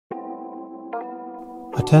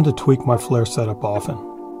I tend to tweak my Flair setup often,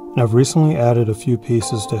 and I've recently added a few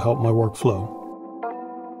pieces to help my workflow.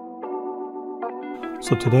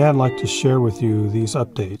 So today I'd like to share with you these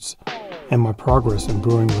updates and my progress in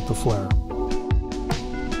brewing with the Flair.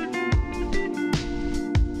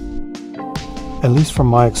 At least from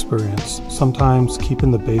my experience, sometimes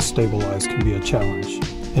keeping the base stabilized can be a challenge.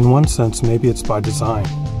 In one sense, maybe it's by design.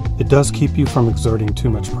 It does keep you from exerting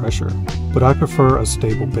too much pressure, but I prefer a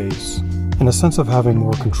stable base, and a sense of having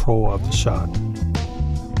more control of the shot.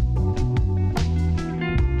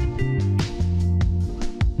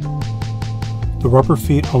 The rubber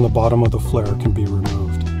feet on the bottom of the Flair can be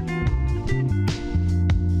removed,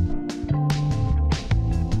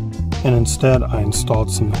 and instead I installed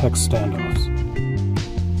some hex standoffs.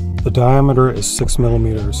 The diameter is 6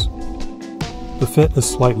 millimeters. The fit is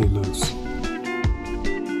slightly loose.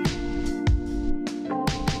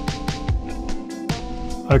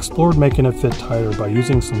 I explored making it fit tighter by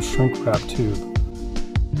using some shrink wrap tube,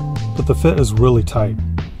 but the fit is really tight.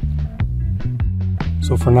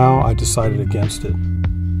 So for now I decided against it,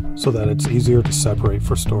 so that it's easier to separate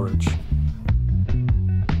for storage.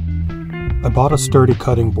 I bought a sturdy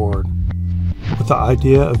cutting board with the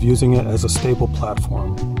idea of using it as a stable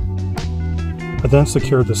platform. I then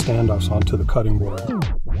secured the standoffs onto the cutting board.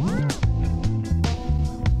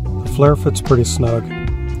 The Flair fits pretty snug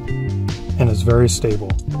and is very stable.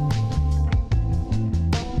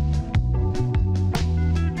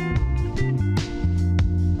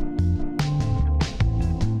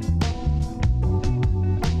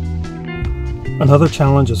 Another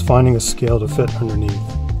challenge is finding a scale to fit underneath.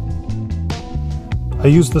 I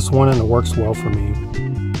use this one and it works well for me,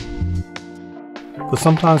 but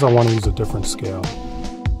sometimes I want to use a different scale.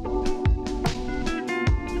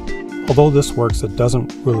 Although this works, it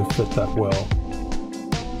doesn't really fit that well.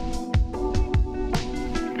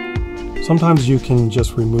 Sometimes you can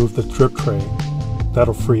just remove the drip tray.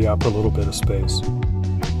 That'll free up a little bit of space.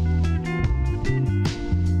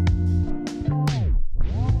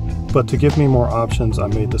 But to give me more options, I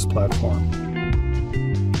made this platform.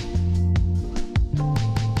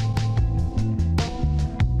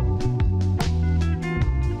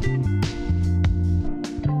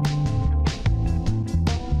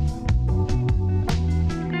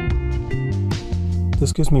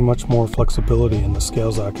 This gives me much more flexibility in the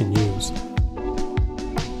scales I can use,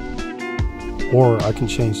 or I can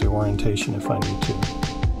change the orientation if I need to.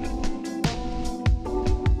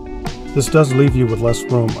 This does leave you with less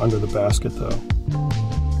room under the basket though,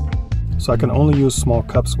 so I can only use small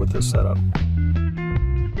cups with this setup.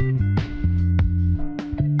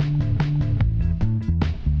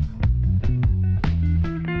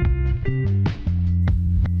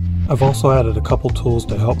 I've also added a couple tools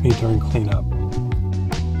to help me during cleanup.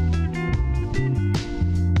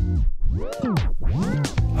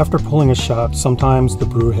 After pulling a shot, sometimes the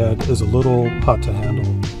brew head is a little hot to handle,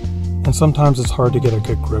 and sometimes it's hard to get a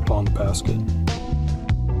good grip on the basket.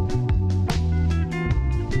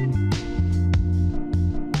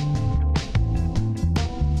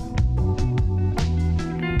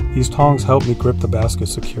 These tongs help me grip the basket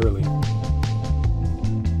securely.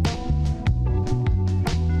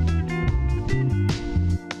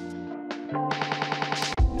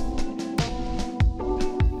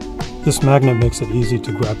 This magnet makes it easy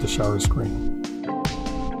to grab the shower screen.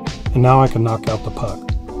 And now I can knock out the puck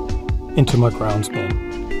into my grounds bin.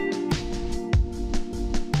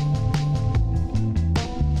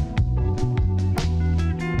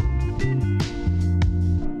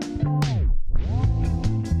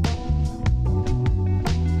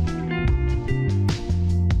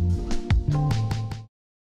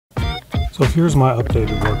 So here's my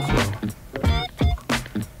updated workflow.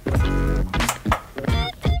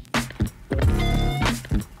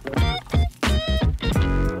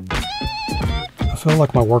 I feel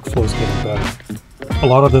like my workflow is getting better. A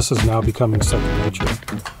lot of this is now becoming second nature.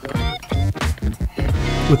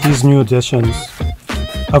 With these new additions,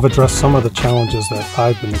 I've addressed some of the challenges that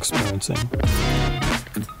I've been experiencing.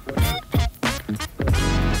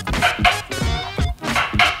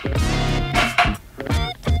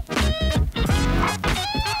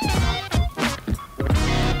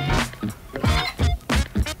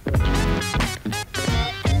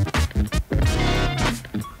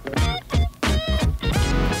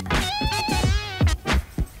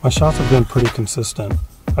 My shots have been pretty consistent.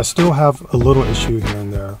 I still have a little issue here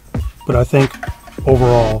and there, but I think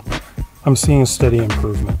overall I'm seeing a steady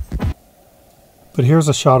improvement. But here's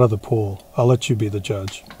a shot of the pool. I'll let you be the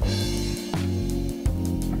judge.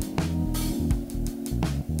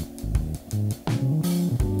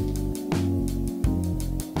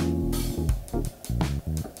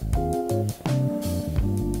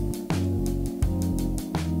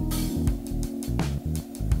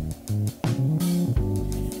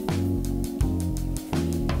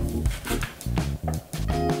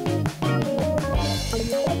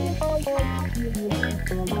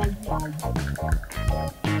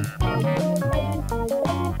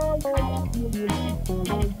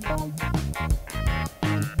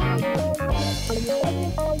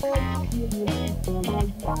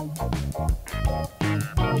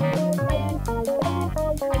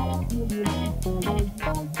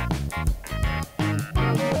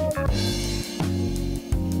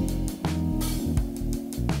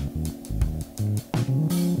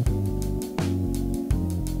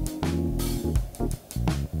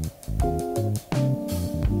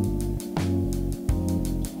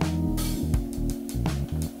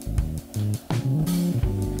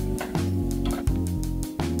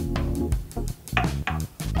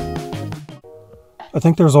 I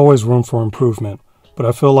think there's always room for improvement, but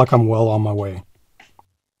I feel like I'm well on my way.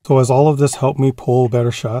 So has all of this helped me pull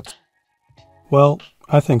better shots? Well,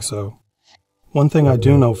 I think so. One thing I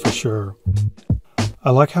do know for sure, I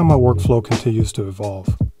like how my workflow continues to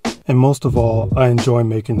evolve. And most of all, I enjoy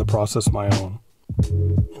making the process my own.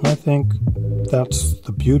 And I think that's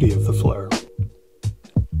the beauty of the Flair.